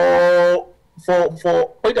 for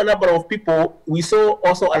quite a number of people, we saw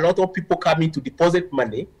also a lot of people coming to deposit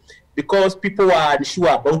money because people were unsure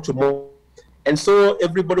about tomorrow. And so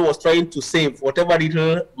everybody was trying to save whatever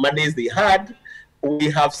little monies they had. We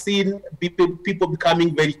have seen people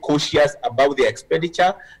becoming very cautious about their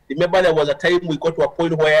expenditure. Remember, there was a time we got to a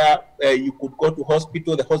point where you could go to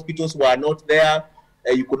hospital. The hospitals were not there.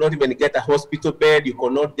 You could not even get a hospital bed. You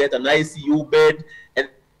could not get an ICU bed. And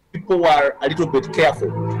people were a little bit careful.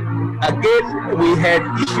 Again, we had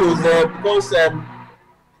issues because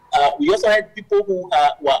we also had people who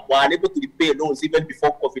were unable to repay loans even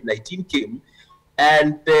before COVID-19 came.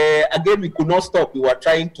 And again, we could not stop. We were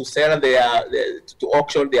trying to sell to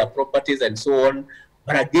auction their properties and so on.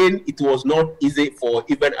 But again, it was not easy for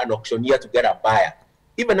even an auctioneer to get a buyer.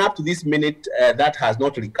 Even up to this minute, that has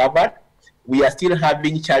not recovered. We are still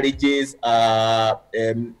having challenges,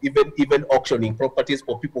 even auctioning properties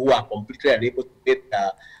for people who are completely unable to get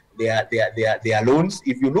their loans.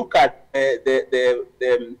 If you look at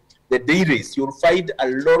the day race, you'll find a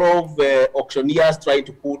lot of auctioneers trying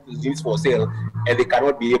to put things for sale, and they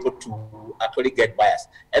cannot be able to actually get buyers.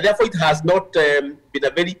 And therefore, it has not been a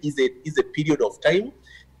very easy period of time.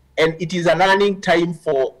 And it is a learning time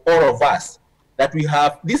for all of us, that we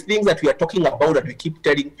have these things that we are talking about, that we keep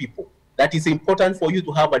telling people, that is important for you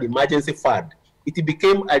to have an emergency fund. It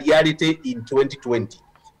became a reality in 2020.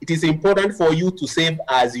 It is important for you to save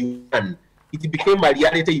as you can. It became a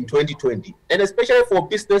reality in 2020, and especially for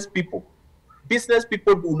business people. Business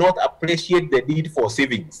people do not appreciate the need for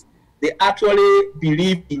savings. They actually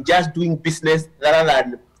believe in just doing business rather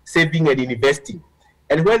than saving and investing.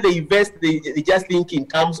 And when they invest, they just think in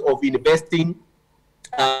terms of investing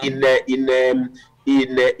in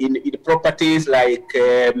properties like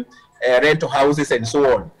rental houses and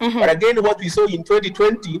so on. But again, what we saw in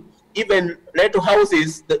 2020, even rental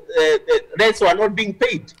houses, the rents were not being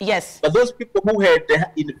paid. Yes. But those people who had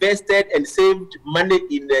invested and saved money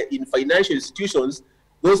in financial institutions,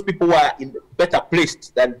 those people were in better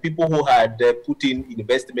placed than people who had put in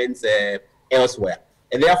investments elsewhere.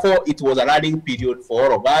 And therefore, it was a learning period for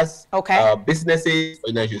all of us, businesses,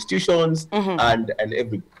 financial institutions, and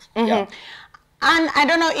everybody. Yeah. And I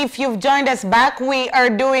don't know if you've joined us back. We are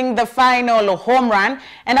doing the final home run.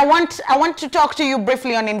 And I want to talk to you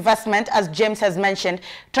briefly on investment, as James has mentioned,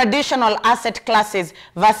 traditional asset classes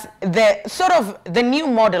versus the new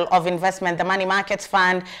model of investment, the money markets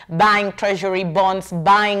fund, buying treasury bonds,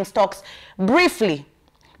 buying stocks. Briefly,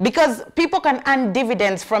 because people can earn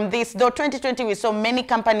dividends from this. Though 2020 we saw many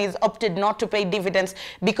companies opted not to pay dividends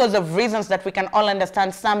because of reasons that we can all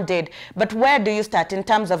understand. Some did. But where do you start in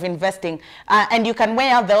terms of investing? And you can weigh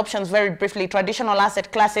out the options very briefly. Traditional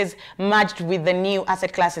asset classes merged with the new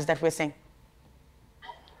asset classes that we're seeing.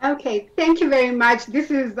 Okay, thank you very much. This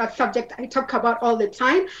is a subject I talk about all the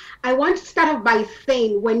time. I want to start off by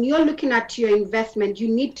saying, when you're looking at your investment, you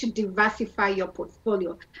need to diversify your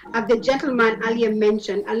portfolio. As the gentleman earlier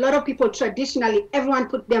mentioned, a lot of people traditionally, everyone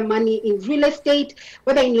put their money in real estate,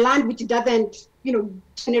 whether in land which doesn't,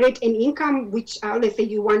 generate any income, which I always say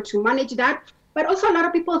you want to manage that, But also a lot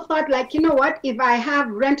of people thought like, you know what, if I have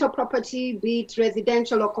rental property, be it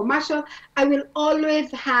residential or commercial, I will always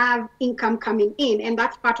have income coming in. And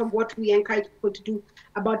that's part of what we encourage people to do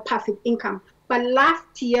about passive income. But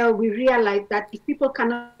last year, we realized that if people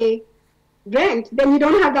cannot pay rent, then you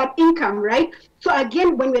don't have that income, right? So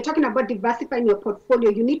again, when we're talking about diversifying your portfolio,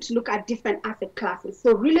 you need to look at different asset classes.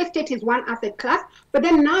 So real estate is one asset class, but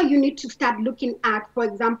then now you need to start looking at, for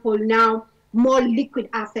example, now more liquid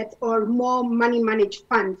assets or more money managed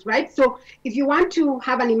funds, right? So if you want to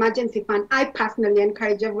have an emergency fund, I personally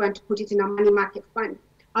encourage everyone to put it in a money market fund.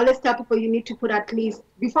 I always tell people you need to put at least,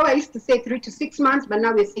 before I used to say 3 to 6 months, but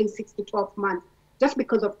now we're saying 6 to 12 months, just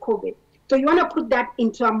because of COVID. So you want to put that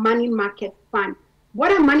into a money market fund.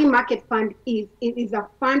 What a money market fund is, it is a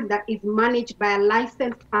fund that is managed by a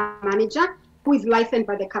licensed fund manager who is licensed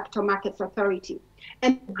by the Capital Markets Authority.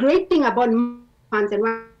 And the great thing about funds and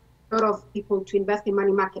why a lot of people to invest in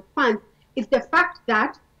money market funds is the fact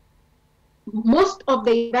that most of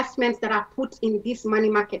the investments that are put in this money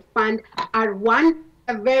market fund are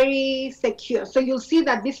very secure. So you'll see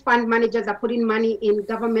that these fund managers are putting money in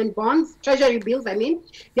government bonds, treasury bills, I mean.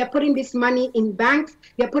 They're putting this money in banks.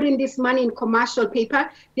 They're putting this money in commercial paper.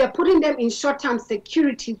 They're putting them in short-term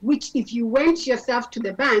securities, which if you went yourself to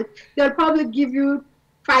the bank, they'll probably give you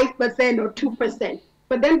 5% or 2%.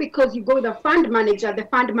 But then because you go with a fund manager, the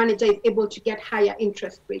fund manager is able to get higher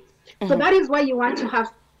interest rates. So that is why you want to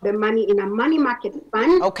have the money in a money market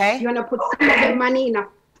fund. Okay. You want to put some of the money in a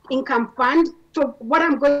income fund. So what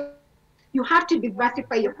I'm going, you have to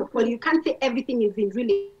diversify your portfolio. You can't say everything is in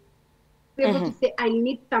really. Be able to say, I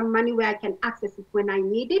need some money where I can access it when I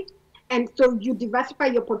need it. And so you diversify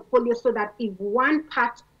your portfolio so that if one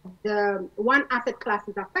part of the one asset class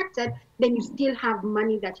is affected, then you still have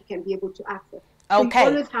money that you can be able to access. Okay. So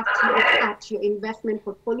you always have to look at your investment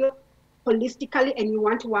portfolio holistically, and you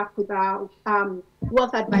want to work with a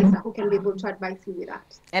wealth advisor who can be able to advise you with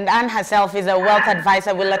that. And Anne herself is a wealth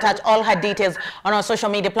advisor. We'll attach all her details on our social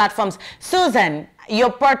media platforms. Susan,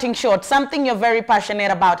 you're parting short, something you're very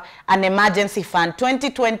passionate about, an emergency fund.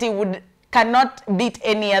 2020 cannot beat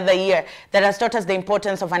any other year that has taught us the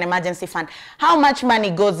importance of an emergency fund. How much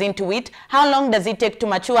money goes into it? How long does it take to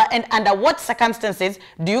mature? And under what circumstances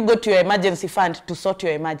do you go to your emergency fund to sort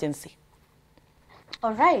your emergency?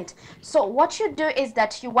 All right. So what you do is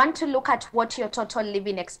that you want to look at what your total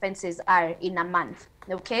living expenses are in a month.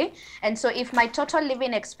 Okay. And so if my total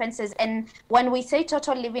living expenses, and when we say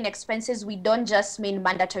total living expenses, we don't just mean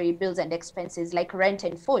mandatory bills and expenses like rent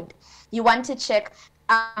and food. You want to check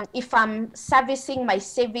if I'm servicing my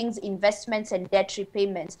savings, investments, and debt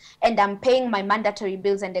repayments, and I'm paying my mandatory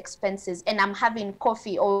bills and expenses, and I'm having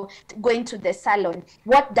coffee or going to the salon,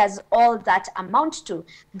 what does all that amount to?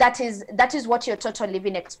 That is what your total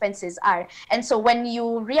living expenses are. And so when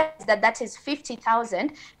you realize that that is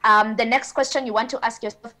 50,000, the next question you want to ask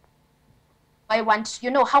yourself, I want,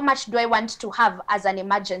 how much do I want to have as an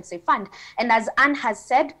emergency fund? And as Anne has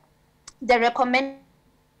said, the recommendation.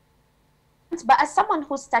 But as someone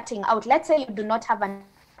who's starting out, let's say you do not have an...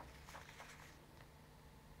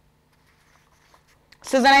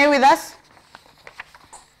 Susan, are you with us?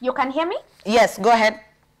 You can hear me? Yes, go ahead.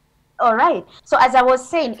 All right. So as I was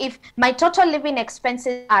saying, if my total living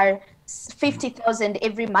expenses are 50,000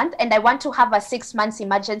 every month and I want to have a 6 months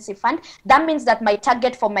emergency fund, that means that my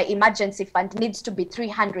target for my emergency fund needs to be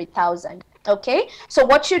 300,000. Okay, so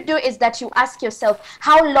what you do is that you ask yourself,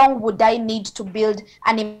 how long would I need to build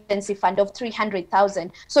an emergency fund of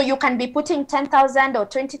 300,000? So you can be putting 10,000 or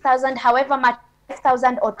 20,000, however much,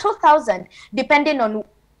 5,000 or 2,000, depending on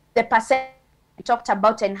the percent we talked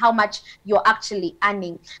about and how much you're actually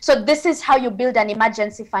earning. So this is how you build an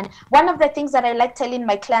emergency fund. One of the things that I like telling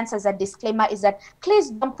my clients as a disclaimer is that please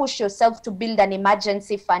don't push yourself to build an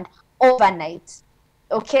emergency fund overnight.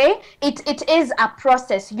 Okay, it is a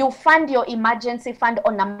process. You fund your emergency fund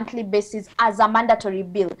on a monthly basis as a mandatory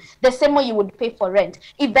bill, the same way you would pay for rent.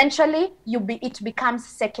 Eventually, it becomes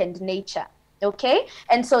second nature. Okay,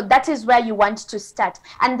 and so that is where you want to start.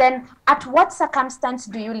 And then, at what circumstance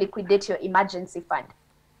do you liquidate your emergency fund?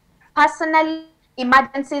 Personally,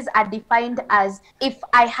 emergencies are defined as if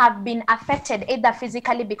I have been affected either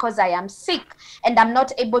physically because I am sick and I'm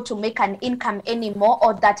not able to make an income anymore,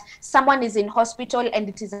 or that someone is in hospital and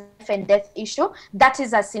it is a life and death issue. That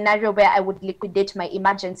is a scenario where I would liquidate my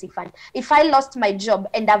emergency fund. If I lost my job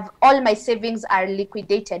and all my savings are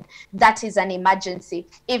liquidated, that is an emergency.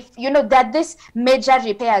 If there are these major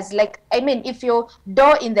repairs, like if your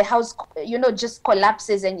door in the house just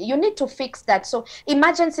collapses and you need to fix that. So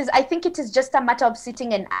emergencies, I think it is just a matter matter of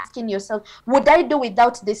sitting and asking yourself, would I do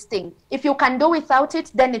without this thing? If you can do without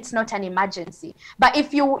it, then it's not an emergency. But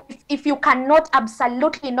if you cannot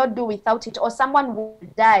absolutely not do without it, or someone will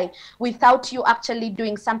die without you actually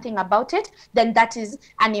doing something about it, then that is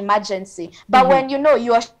an emergency. But when you know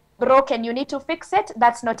you are broken, you need to fix it,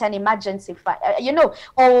 that's not an emergency, you know.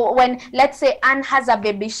 Or when, let's say, Anne has a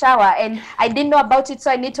baby shower and I didn't know about it,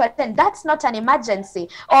 so I need to attend, that's not an emergency.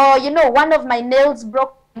 Or, you know, one of my nails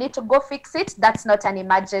broke, I need to go fix it, that's not an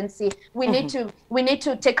emergency. We need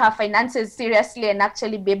to take our finances seriously and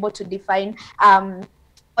actually be able to define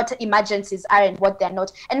what emergencies are and what they're not.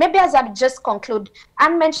 And maybe as I just conclude,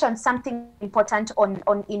 Anne mentioned something important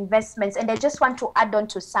on investments, and I just want to add on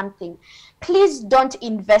to something. Please don't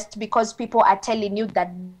invest because people are telling you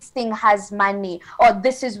that this thing has money, or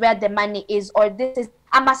this is where the money is, or this is.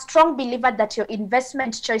 I'm a strong believer that your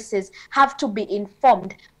investment choices have to be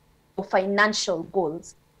informed of financial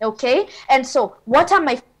goals. Okay, and so what are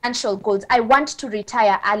my financial goals? I want to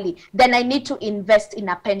retire early, then I need to invest in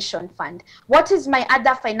a pension fund. What is my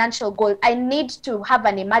other financial goal? I need to have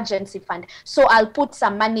an emergency fund, so I'll put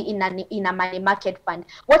some money in a money market fund.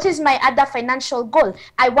 What is my other financial goal?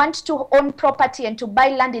 I want to own property and to buy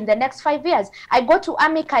land in the next 5 years. I go to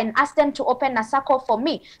Amica and ask them to open a circle for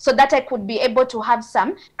me so that I could be able to have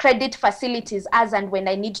some credit facilities as and when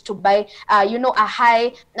I need to buy you know, a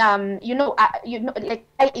high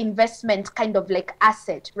like high investment kind of like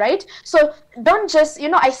asset, right? So don't just, you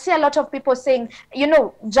know, I see a lot of people saying, you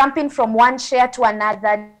know, jumping from one share to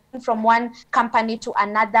another, from one company to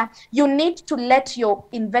another. You need to let your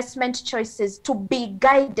investment choices to be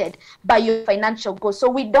guided by your financial goals. So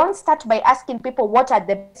we don't start by asking people what are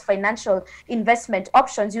the best financial investment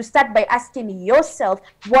options. You start by asking yourself,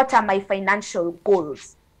 what are my financial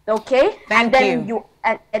goals? Okay, Thank you.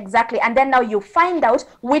 Exactly, and then now you find out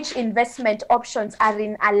which investment options are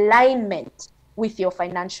in alignment with your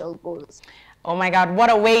financial goals. Oh my God, what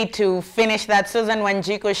a way to finish that. Susan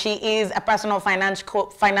Wanjiku, she is a personal finance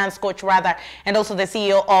coach rather, and also the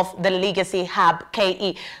CEO of the Legacy Hub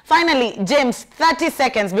KE. Finally, James, 30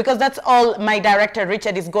 seconds, because that's all my director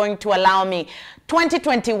Richard is going to allow me.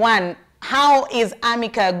 2021, how is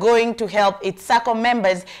Amica going to help its circle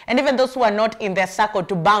members and even those who are not in their circle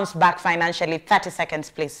to bounce back financially? 30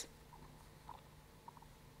 seconds, please.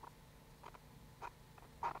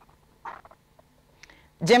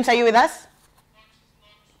 James, are you with us?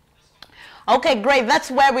 Okay, great.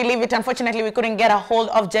 That's where we leave it. Unfortunately, we couldn't get a hold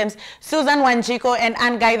of James. Susan Wanjiku and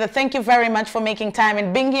Anne Gaither, thank you very much for making time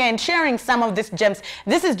and being here and sharing some of these gems.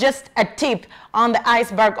 This is just a tip on the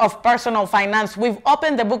iceberg of personal finance. We've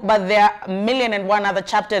opened the book, but there are 1,000,001 other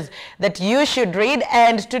chapters that you should read.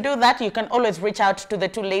 And to do that, you can always reach out to the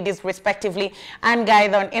two ladies respectively. Anne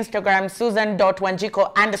Gaither on Instagram,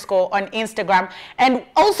 Susan.Wanjiku_ on Instagram. And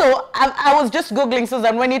also, I was just Googling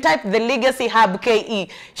Susan. When you type the Legacy Hub KE,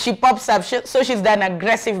 she pops up. So she's done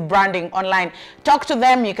aggressive branding online. Talk to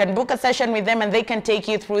them. You can book a session with them and they can take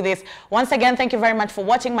you through this. Once again, thank you very much for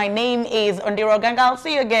watching. My name is Ondiro Ganga. I'll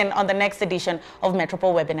see you again on the next edition of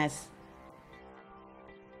Metropole Webinars.